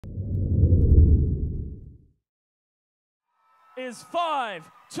Is 5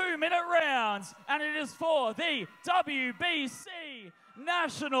 2-minute rounds, and it is for the WBC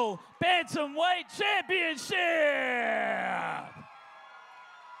National Bantamweight Championship.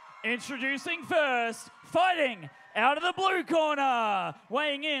 Introducing first, fighting out of the blue corner,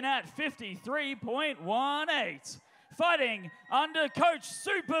 weighing in at 53.18. Fighting under Coach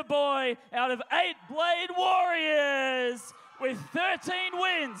Superboy out of 8 Blade Warriors with 13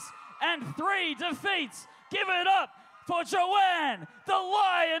 wins and 3 defeats. Give it up for Joanne, the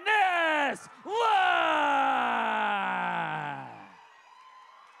Lioness live!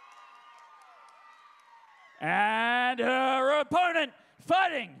 And her opponent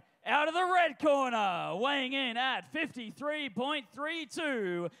fighting out of the red corner, weighing in at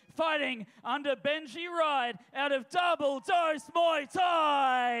 53.32, fighting under Benji Wright out of Double Dose Muay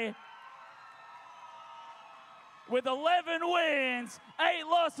Thai. With 11 wins, 8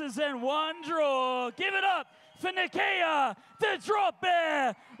 losses, and 1 draw. Give it up for Nakia, the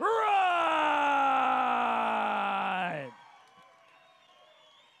Dropbear Wright!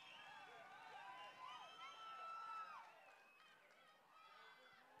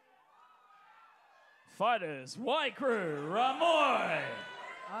 Fighters, White Crew, Muay.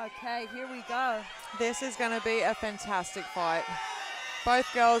 Okay, here we go. This is going to be a fantastic fight.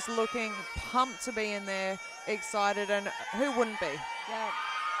 Both girls looking pumped to be in there, excited, and who wouldn't be? Yeah,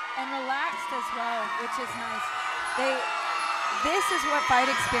 and relaxed as well, which is nice. This is what fight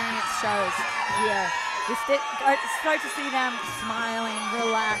experience shows here. You start to see them smiling,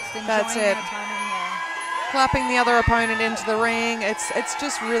 relaxed, enjoying their time in here. Clapping the other opponent into the ring. It's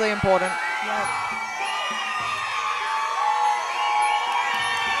just really important. Yep.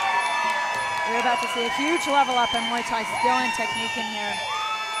 We're about to see a huge level up in Muay Thai skill and technique in here.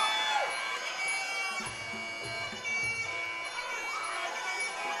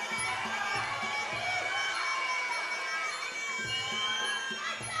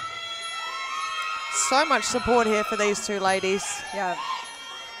 So much support here for these two ladies. Yeah.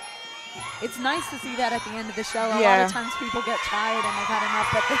 It's nice to see that at the end of the show. A lot of times people get tired and they've had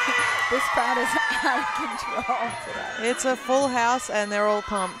enough, but this crowd is out of control today. It's a full house and they're all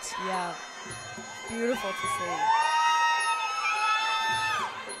pumped. Yeah. Beautiful to see.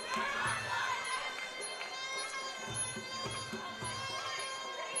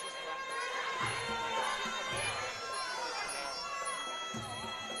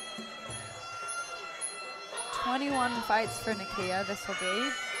 Fights for Nakia, this will be.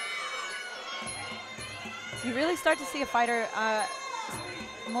 So you really start to see a fighter.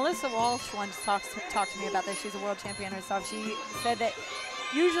 Melissa Walsh once talked to me about this. She's a world champion herself. She said that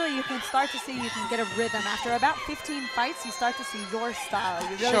usually you can start to see, you can get a rhythm. After about 15 fights, you start to see your style.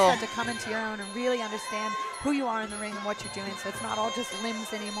 You really start to come into your own and really understand who you are in the ring and what you're doing. So it's not all just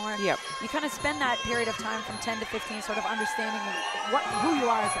limbs anymore. Yep. You kind of spend that period of time from 10 to 15 sort of understanding who you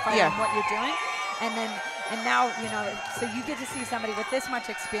are as a fighter and what you're doing. And now, you know, so you get to see somebody with this much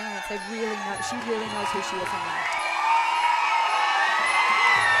experience. They really know, she really knows who she is in there.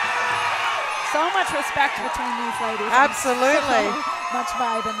 So much respect between these ladies. Absolutely. So much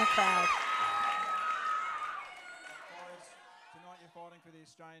vibe in the crowd. Tonight you're fighting for the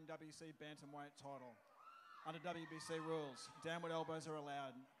Australian WBC Bantamweight title. Under WBC rules, downward elbows are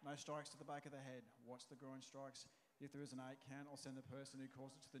allowed. No strikes to the back of the head. Watch the groin strikes. If there is an 8 count, I'll send the person who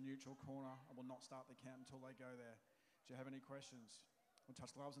calls it to the neutral corner. I will not start the count until they go there. Do you have any questions? We'll touch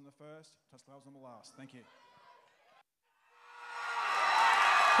gloves on the first, touch gloves on the last. Thank you.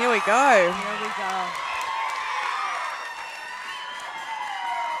 Here we go. Here we go.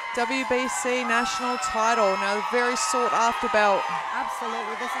 WBC national title. Now, a very sought after belt.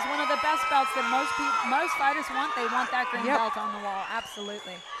 Absolutely. This is one of the best belts that most fighters want. They want that green belt on the wall.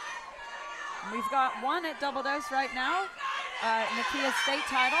 Absolutely. We've got one at Double Dose right now, Nakia's state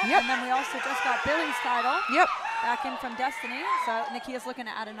title, and then we also just got Billy's title back in from Destiny, so Nakia's looking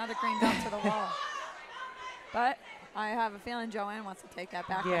to add another green belt to the wall. But I have a feeling Joanne wants to take that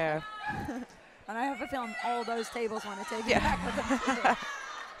back. Yeah. And I have a feeling all those tables want to take it back with them too.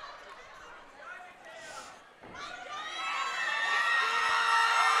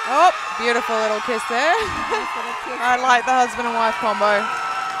 Oh, beautiful little kiss there. Nice little kiss. I like the husband and wife combo.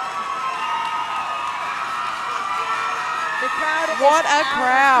 The crowd what a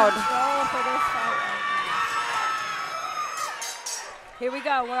crowd. For this fight right now. Here we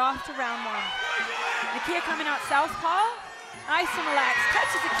go. We're off to round 1. Nakia coming out southpaw. Nice and relaxed.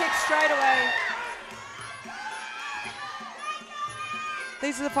 Catches a kick straight away.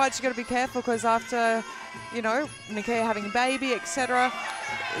 These are the fights you got to be careful because after, you know, Nakia having a baby, etc.,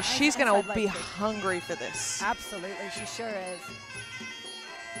 she's going to be hungry for this. Absolutely. She sure is.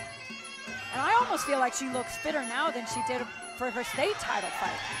 And I almost feel like she looks fitter now than she did for her state title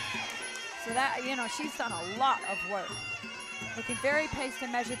fight. So that, you know, she's done a lot of work. Looking very paced and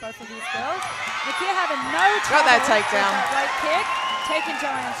measured, both of these girls. Nakia having no trouble Got that with takedown. that right kick, taking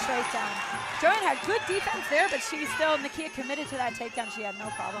Joanne straight down. Joanne had good defense there, but she still, Nakia committed to that takedown. She had no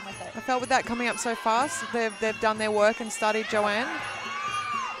problem with it. I felt with that coming up so fast, they've done their work and studied Joanne.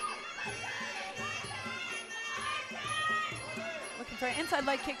 Looking for an inside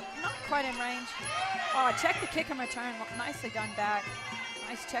leg kick, not quite in range. Oh, check the kick and return. Nicely done back.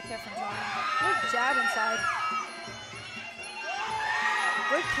 Nice check there from Joanne. Good jab inside.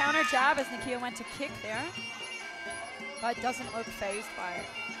 Good counter jab as Nakia went to kick there, but doesn't look phased by it.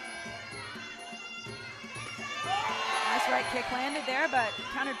 Nice right kick landed there, but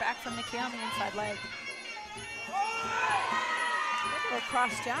countered back from Nakia on the inside leg. A little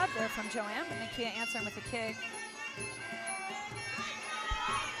cross jab there from Joanne, but Nakia answering with a kick.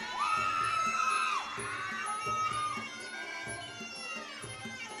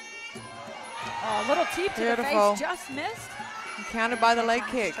 Oh, a little teep to the face, just missed. And countered by the leg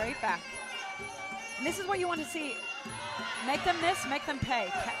kick. Straight back. And this is what you want to see. Make them miss, make them pay.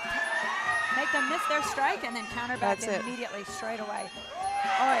 Make them miss their strike and then counter back immediately, straight away.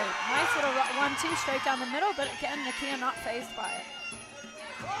 All right, nice little 1-2 straight down the middle, but again, Nakia not phased by it.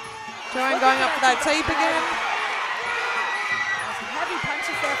 Joanne going up for that teep again. Some heavy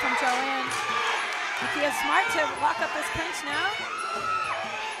punches there from Joanne. Nakia smart to lock up this clinch now.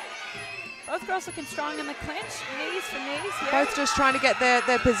 Both girls looking strong in the clinch, knees for knees here. Both just trying to get their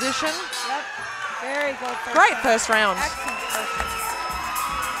position. Yep, very good first Great round. first round. Excellent first round.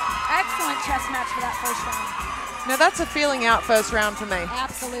 Excellent chess match for that first round. Now that's a feeling out first round for me.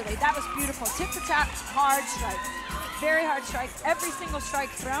 Absolutely, that was beautiful. Tip to tap, hard strike. Very hard strikes. Every single strike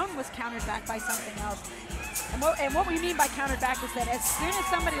thrown was countered back by something else. And what we mean by countered back is that as soon as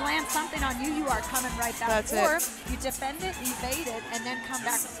somebody lands something on you, you are coming right back. That's or it. you defend it, evade it, and then come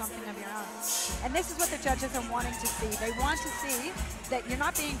back with something of your own. And this is what the judges are wanting to see. They want to see that you're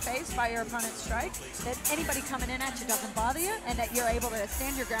not being faced by your opponent's strike, that anybody coming in at you doesn't bother you, and that you're able to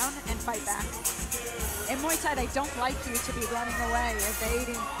stand your ground and fight back. In Muay Thai, they don't like you to be running away,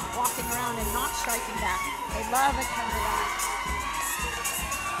 evading, walking around, and not striking back. They love a counter back.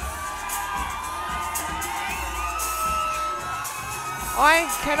 I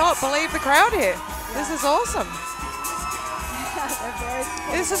cannot believe the crowd here. Yeah. This is awesome.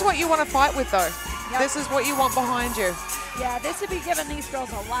 This is what you want to fight with, though. Yep. This is what you want behind you. Yeah, this would be giving these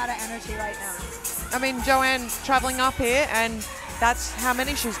girls a lot of energy right now. I mean, Joanne traveling up here, and that's how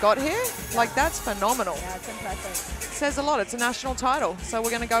many she's got here. Yeah. Like, that's phenomenal. Yeah, it's impressive. It says a lot. It's a national title, so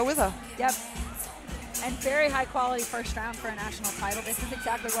we're going to go with her. Yep. And very high quality first round for a national title. This is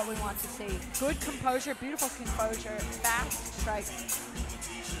exactly what we want to see. Good composure, beautiful composure, fast strikes.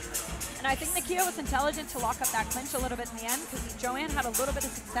 And I think Nakia was intelligent to lock up that clinch a little bit in the end because Joanne had a little bit of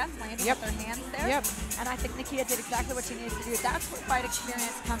success landing with her hands there. Yep. And I think Nakia did exactly what she needed to do. That's where fight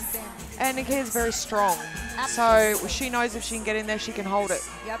experience comes in. And Nakia is very strong. Absolutely. So she knows if she can get in there, she can hold it.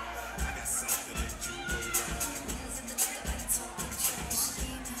 Yep.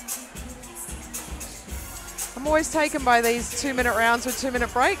 I'm always taken by these 2-minute rounds with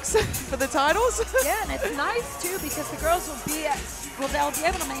 2-minute breaks for the titles. Yeah, and it's nice too because the girls will be they'll be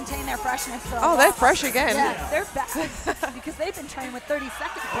able to maintain their freshness for a while. They're fresh again. Yeah, they're back because they've been training with 30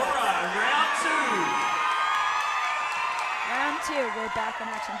 seconds. All right, round two. Round two, we're back in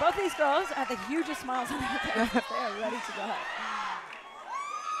action. Both these girls have the hugest smiles on their faces. They are ready to go.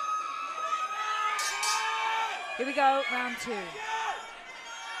 Here we go, round two.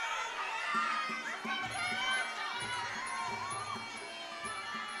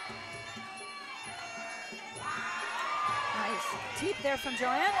 Teep there from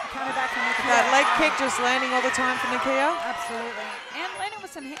Joanne, counter back from Nakia. That leg kick just landing all the time for Nakia. Absolutely. And landing with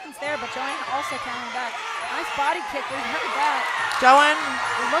some hands there, but Joanne also countering back. Nice body kick, we've heard that. Joanne.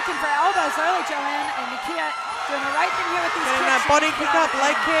 We're looking for elbows early, Joanne, and Nakia doing the right thing here with these kicks. Getting that body kick up,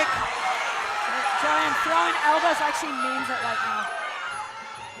 leg kick. Joanne throwing elbows like she means it right now.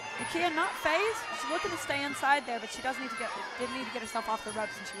 Nakia not phased. She's looking to stay inside there, but she didn't need to get herself off the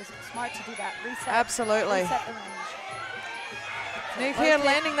ropes, and she was smart to do that. Reset. Absolutely. Reset the range. Nakia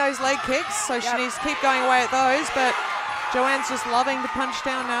landing those leg kicks, so she needs to keep going away at those, but Joanne's just loving to punch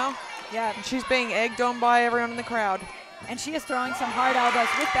down now. Yeah. And she's being egged on by everyone in the crowd. And she is throwing some hard elbows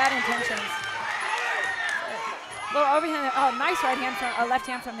with bad intentions. Little overhand, nice right hand from, left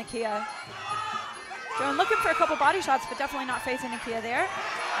hand from Nakia. Joanne looking for a couple body shots, but definitely not facing Nakia there.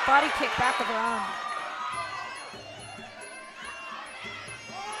 Body kick back of her own.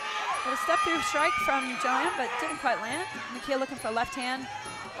 A step through strike from Joanne, but didn't quite land. Nakia looking for a left hand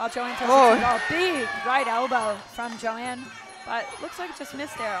while Joanne throws a big right elbow from Joanne. But looks like it just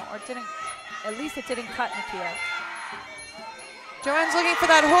missed there, or didn't, at least it didn't cut Nakia. Joanne's looking for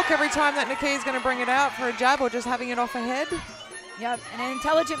that hook every time that Nakia's going to bring it out for a jab or just having it off her head. Yep, and an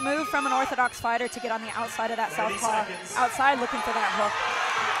intelligent move from an orthodox fighter to get on the outside of that southpaw. Outside looking for that hook.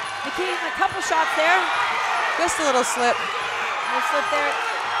 Nakia, a couple shots there. Just a little slip. A little slip there.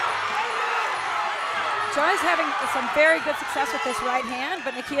 Joanne's having some very good success with this right hand,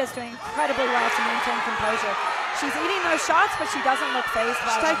 but Nakia's doing incredibly well to maintain composure. She's eating those shots, but she doesn't look phased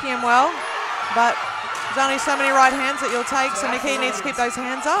by them. She's taking them well, but there's only so many right hands that you'll take, so Nakia needs to keep those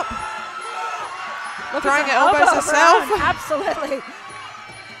hands up. Throwing her elbows herself. Absolutely.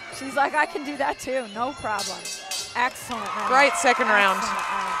 She's like, I can do that too, no problem. Excellent round. Great second round.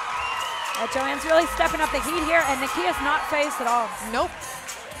 Joanne's really stepping up the heat here, and Nakia's not phased at all. Nope.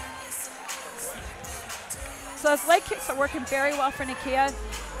 So those leg kicks are working very well for Nakia,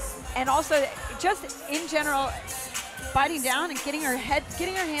 and also just in general, biting down and getting her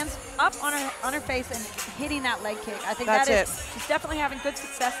hands up on her face and hitting that leg kick. I think that's it. She's definitely having good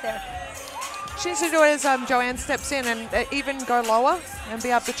success there. She needs to do it as Joanne steps in and even go lower and be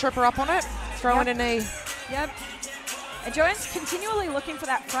able to trip her up on it, throw in a knee. Yep. And Joanne's continually looking for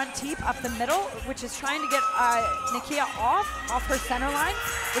that front teep up the middle, which is trying to get Nakia off her center line,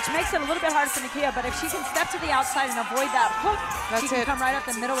 which makes it a little bit harder for Nakia. But if she can step to the outside and avoid that hook, she can come right up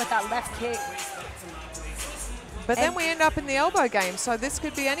the middle with that left kick. But then we end up in the elbow game, so this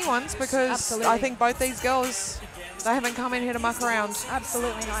could be anyone's because I think both these girls, they haven't come in here to muck around.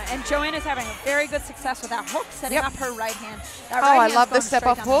 Absolutely not. And Joanne is having a very good success with that hook, setting up her right hand. I love the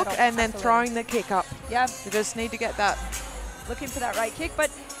step-off hook and then throwing the kick up. Yep. You just need to get that. Looking for that right kick,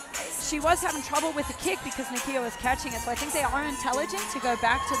 but she was having trouble with the kick because Nakia was catching it. So I think they are intelligent to go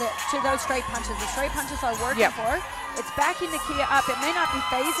back to those straight punches. The straight punches are working for her. It's backing Nakia up. It may not be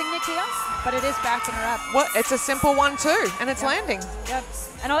phasing Nakia, but it is backing her up. Well, it's a simple one too, and it's landing. Yep.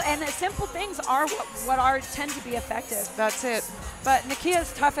 And the simple things are what tend to be effective. That's it. But Nakia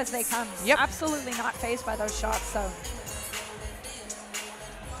is tough as they come. Yep. Absolutely not phased by those shots. So,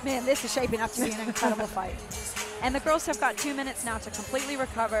 man, this is shaping up to be an incredible fight. And the girls have got 2 minutes now to completely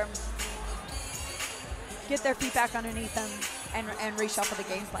recover, get their feet back underneath them, and reshuffle the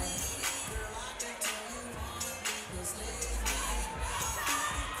game plan.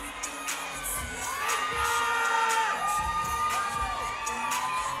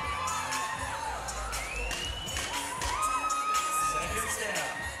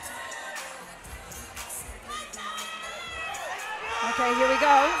 Okay, here we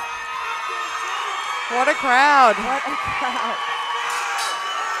go. What a crowd. What a crowd.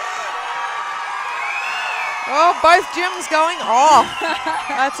 Oh, both gyms going off.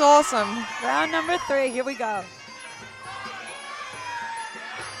 That's awesome. Round number 3, here we go.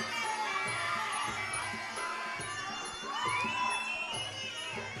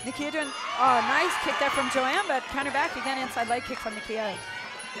 Nakia doing, nice kick there from Joanne, but counter back again, inside leg kick from Nakia.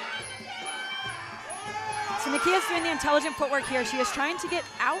 So Nakia's doing the intelligent footwork here. She is trying to get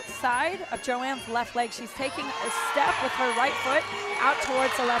outside of Joanne's left leg. She's taking a step with her right foot out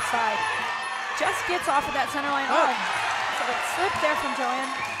towards the left side. Just gets off of that center line. So a slip there from Joanne.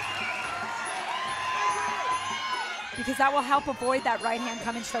 Because that will help avoid that right hand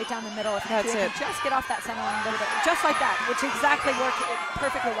coming straight down the middle. If Nakia can just get off that center line a little bit. Just like that, which exactly worked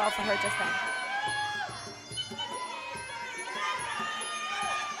perfectly well for her just then.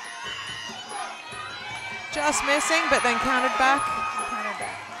 Just missing, but then countered back.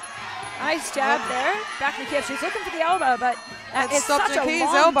 Nice jab there. Back Nakia. She's looking for the elbow, but it's such a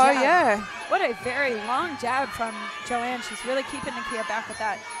long elbow, jab. What a very long jab from Joanne. She's really keeping Nakia back with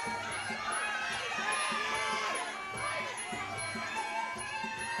that.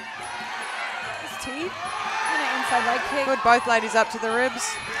 Nice teeth. And an inside leg kick. Good, both ladies up to the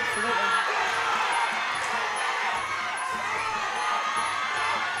ribs. Absolutely.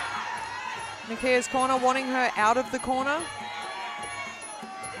 Nakia's corner wanting her out of the corner.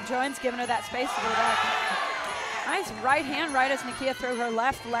 Joanne's giving her that space to go back. Nice right hand right as Nakia threw her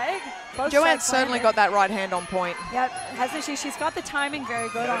left leg. Joanne's certainly got that right hand on point. Yep, hasn't she? She's got the timing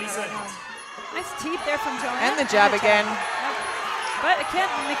very good on it right now. Nice teep there from Joanne. And the jab again. Yep. But again,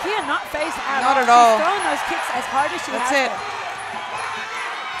 Nakia not phased at all. Not at all. She's throwing those kicks as hard as she has. That's it.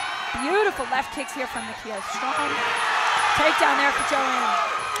 Beautiful left kicks here from Nakia. Strong takedown there for Joanne.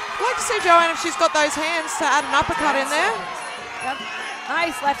 I'd like to see Joanne, if she's got those hands, to add an uppercut in there. Yep.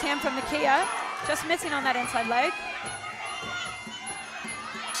 Nice left hand from Nakia. Just missing on that inside leg.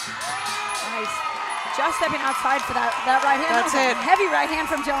 Nice. Just stepping outside for that right hand. That's it. Heavy right hand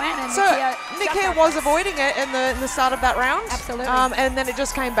from Joanne. And so Nakia was avoiding it in the start of that round. Absolutely. And then it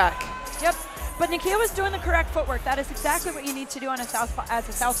just came back. Yep. But Nakia was doing the correct footwork. That is exactly what you need to do on a southpaw, as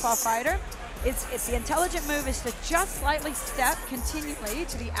a southpaw fighter. It's the intelligent move is to just slightly step continually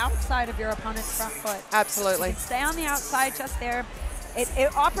to the outside of your opponent's front foot. Absolutely. You can stay on the outside just there.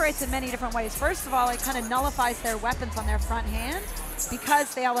 It operates in many different ways. First of all, it kind of nullifies their weapons on their front hand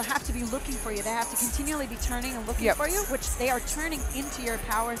because they will have to be looking for you. They have to continually be turning and looking for you, which they are turning into your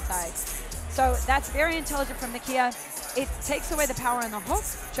power side. So that's very intelligent from Nakia. It takes away the power in the hook.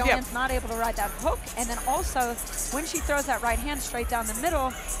 Joanne's not able to ride that hook. And then also, when she throws that right hand straight down the middle,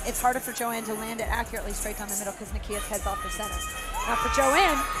 it's harder for Joanne to land it accurately straight down the middle because Nakia's head's off the center. Now for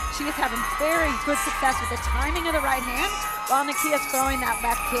Joanne, she is having very good success with the timing of the right hand while Nakia's throwing that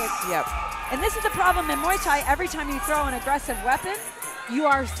left kick. And this is the problem in Muay Thai. Every time you throw an aggressive weapon, you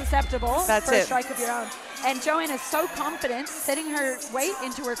are susceptible for a strike of your own. And Joanne is so confident, sitting her weight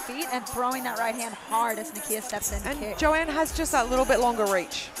into her feet and throwing that right hand hard as Nakia steps in and kick. Joanne has just that little bit longer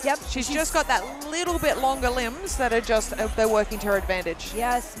reach. She's just got that little bit longer limbs that are just, they're working to her advantage.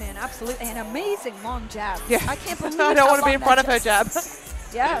 Yes, man, absolutely. An amazing long jab. I can't believe I don't want to be in front of her jab.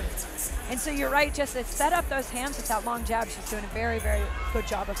 And so you're right, just to set up those hands with that long jab, she's doing a very, very good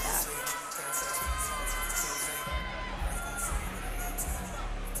job of that.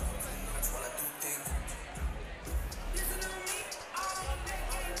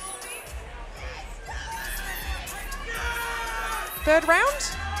 Third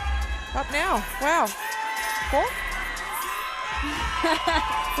round? Up now. Wow. Fourth?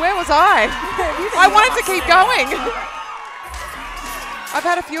 Where was I? I wanted to keep going. I've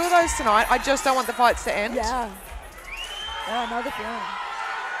had a few of those tonight. I just don't want the fights to end. Yeah, I know the feeling.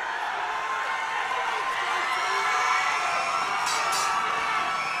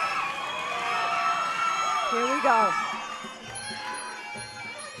 Here we go.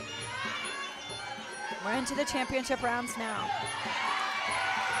 We're into the championship rounds now.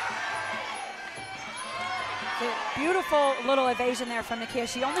 Beautiful little evasion there from Nakia.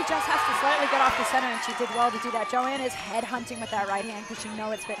 She only just has to slightly get off the center, and she did well to do that. Joanne is head hunting with that right hand because she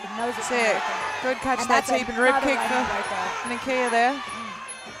knows it's working. Good catch, that deep and rib kick for Nakia there.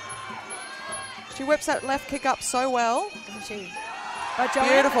 She whips that left kick up so well. Doesn't she? But Joanne,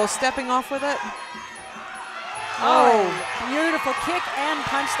 beautiful, stepping off with it. Oh, beautiful kick and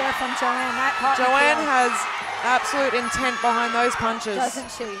punch there from Joanne. That caught Joanne has absolute intent behind those punches. Doesn't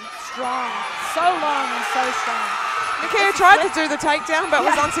she? Strong. So long and so strong. Nakia tried to do the takedown, but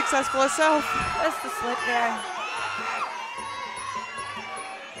was unsuccessful herself. Just the slip there.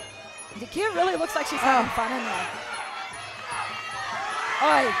 Nakia really looks like she's having fun in there.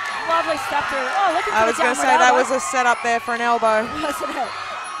 Oh, lovely step through. Oh, look at that. I was going to say that was a setup there for an elbow. Wasn't it?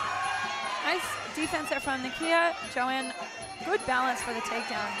 Nice defense there from Nakia. Joanne, good balance for the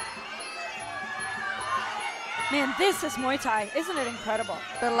takedown. Man, this is Muay Thai. Isn't it incredible?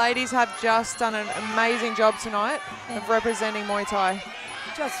 The ladies have just done an amazing job tonight of representing Muay Thai.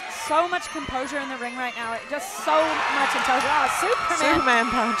 Just so much composure in the ring right now. Just so much intelligence. Oh, Superman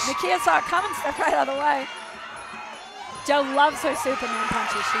punch. Nakia saw it coming, stepped right out of the way. Jo loves her Superman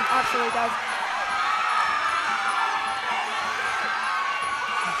punches. She absolutely does.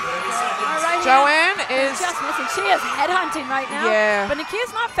 Joanne is just missing. She is headhunting right now. Yeah. But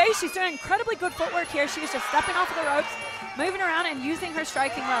Nakia's not faced. She's doing incredibly good footwork here. She's just stepping off of the ropes, moving around and using her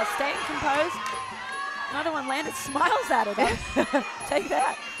striking well, staying composed. Another one landed, smiles at her though. Take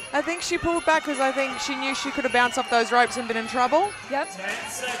that. I think she pulled back because I think she knew she could have bounced off those ropes and been in trouble. 10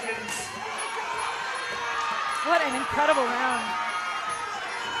 seconds. What an incredible round.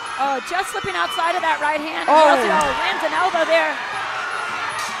 Oh, just slipping outside of that right hand. Oh, lands an elbow there.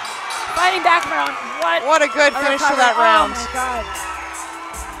 Fighting back around. What a good finish to that round. Oh my God.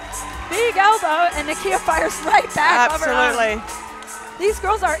 Big elbow, and Nakia fires right back. Absolutely. These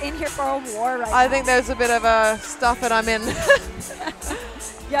girls are in here for a war right now. I think there's a bit of a stuff that I'm in.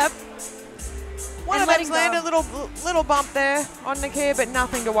 Yep. One of them's landed a little bump there on Nakia, but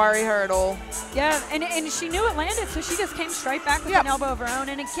nothing to worry her at all. Yeah, and she knew it landed, so she just came straight back with an elbow of her own.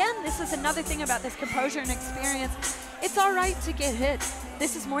 And again, this is another thing about this composure and experience. It's all right to get hit.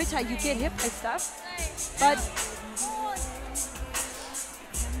 This is Muay Thai. You get hit by stuff. But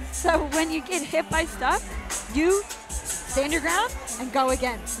so when you get hit by stuff, you stand your ground and go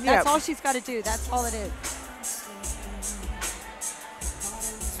again. That's all she's got to do. That's all it is.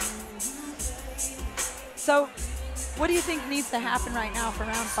 So what do you think needs to happen right now for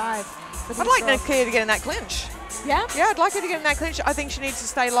round 5? I'd like Nakia to get in that clinch. Yeah? Yeah, I'd like her to get in that clinch. I think she needs to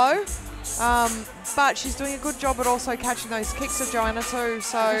stay low. But she's doing a good job at also catching those kicks of Joanna too.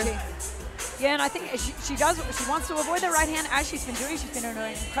 So Yeah, and I think she wants to avoid the right hand as she's been doing. She's been doing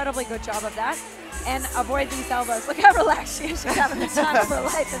an incredibly good job of that. And avoid these elbows. Look how relaxed she is. She's having the time of her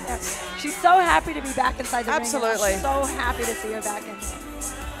life in there. She's so happy to be back inside the ring. Absolutely. So happy to see her back in there.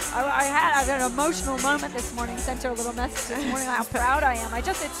 I had an emotional moment this morning. Sent her a little message this morning how proud I am.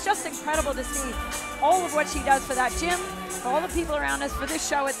 It's just incredible to see all of what she does for that gym, for all the people around us, for this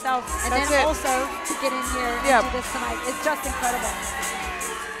show itself, and then also to get in here and do this tonight. It's just incredible.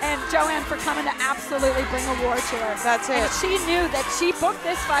 And Joanne for coming to absolutely bring a war to her. That's it. And she knew that she booked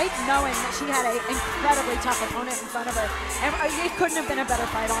this fight knowing that she had an incredibly tough opponent in front of her. And it couldn't have been a better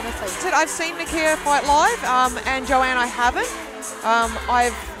fight, honestly. That's it. I've seen Nakia fight live, and Joanne I haven't.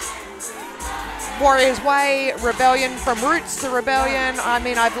 I've Warriors Way, Rebellion, from Roots to Rebellion. I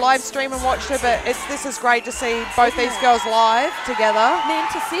mean, I've live streamed and watched her, but this is great to see both these girls live together. Man,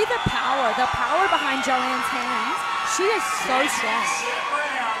 to see the power behind Joanne's hands, she is so strong.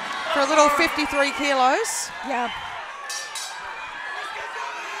 For a little 53 kilos. Yeah.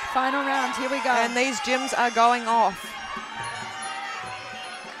 Final round, here we go. And these gyms are going off.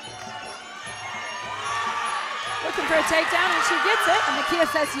 Looking for a takedown, and she gets it. And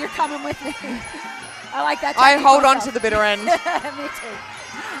Nakia says, "You're coming with me." I like that. I hold on to the bitter end. Me too.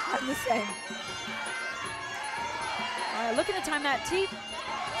 I'm the same. All right, looking to time that teep.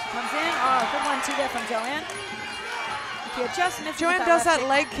 She comes in. Oh, good 1-2 there from Joanne. Nakia just missing. Joanne does that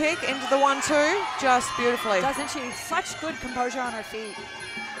leg kick into the 1-2 just beautifully. Doesn't she? Such good composure on her feet.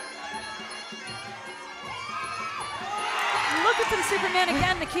 Looking for the Superman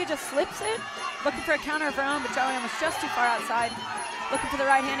again. Nakia just slips it. Looking for a counter of her own, but Joanne was just too far outside. Looking for the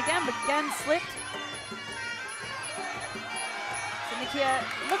right hand again, but again slipped. So Nakia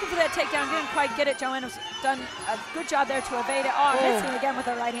looking for that takedown, didn't quite get it. Joanne has done a good job there to evade it. Oh, missing again with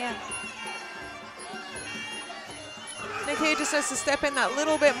her right hand. Nakia just has to step in that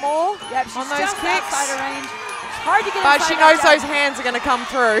little bit more Yep, she's on those just kicks. outside her range. It's hard to get but inside she that knows jab. those hands are going to come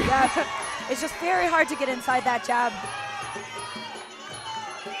through. Yeah, it's just very hard to get inside that jab.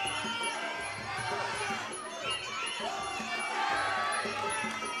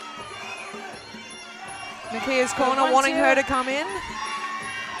 Nakia's corner wanting her to come in.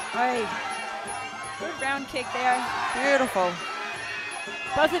 Right. Good round kick there. Beautiful.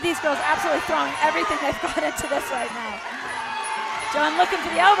 Both of these girls absolutely throwing everything they've got into this right now. Joanne looking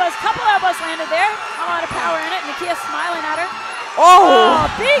for the elbows. Couple elbows landed there. A lot of power in it. Nakia smiling at her.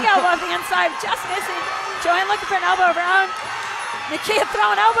 Oh! Big elbow on the inside, just missing. Joanne looking for an elbow of her own. Nakia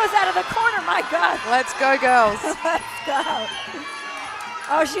throwing elbows out of the corner. My God. Let's go, girls. Let's go.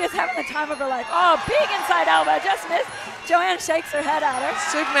 Oh, she is having the time of her life. Oh, big inside elbow, just missed. Joanne shakes her head at her.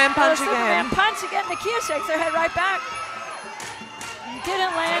 Superman punch Superman again. punch again. Nakia shakes her head right back.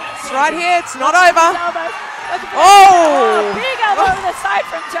 Didn't land. It's right here. It's not over. Oh! Big elbow over the side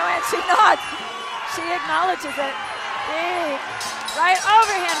from Joanne. She nods. She acknowledges it. Big right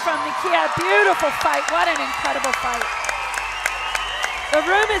overhand from Nakia. Beautiful fight. What an incredible fight. The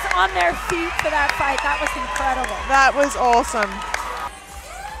room is on their feet for that fight. That was incredible. That was awesome.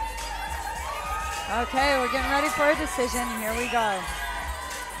 Okay, we're getting ready for a decision. Here we go.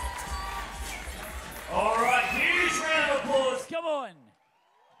 All right, huge round of applause. Come on.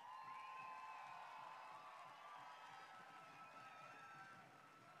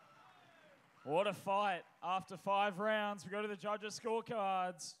 What a fight. After 5 rounds, we go to the judges'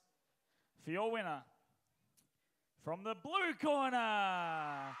 scorecards for your winner. From the blue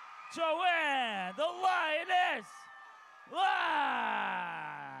corner, Joanne, the Lioness.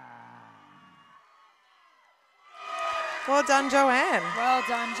 Well done, Joanne. Well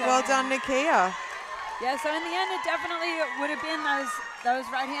done, Joanne. Well done, Nakia. Yeah, so in the end, it definitely would have been those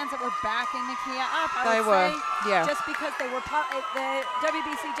right hands that were backing Nakia up, I would say. Yeah. Just because they were, the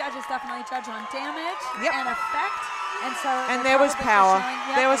WBC judges definitely judge on damage Yep. and effect. And so there was power.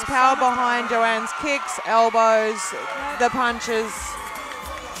 There was power so much behind Joanne's kicks, elbows, the punches.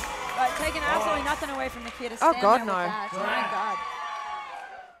 But taking absolutely nothing away from Nakia to stand God, there no. with that. My God.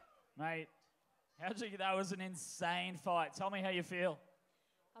 Mate, how'd you, that was an insane fight. Tell me how you feel.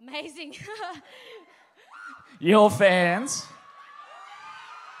 Amazing. Your fans.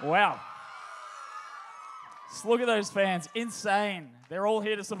 Wow. Just look at those fans. Insane. They're all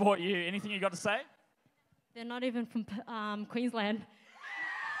here to support you. Anything you got to say? They're not even from Queensland.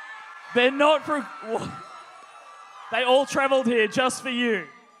 They're not from... They all travelled here just for you.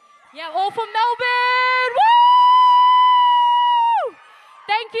 Yeah, all from Melbourne. Woo!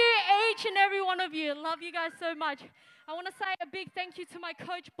 Thank you, each and every one of you. Love you guys so much. I want to say a big thank you to my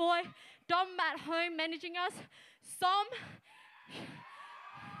coach boy, Dom at home managing us. Som,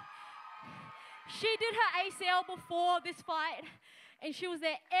 she did her ACL before this fight, And she was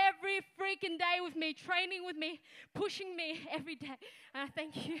there every freaking day with me, training with me, pushing me every day. And I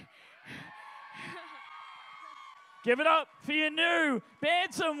thank you. Give it up for your new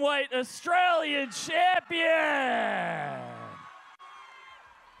Bantamweight Australian champion.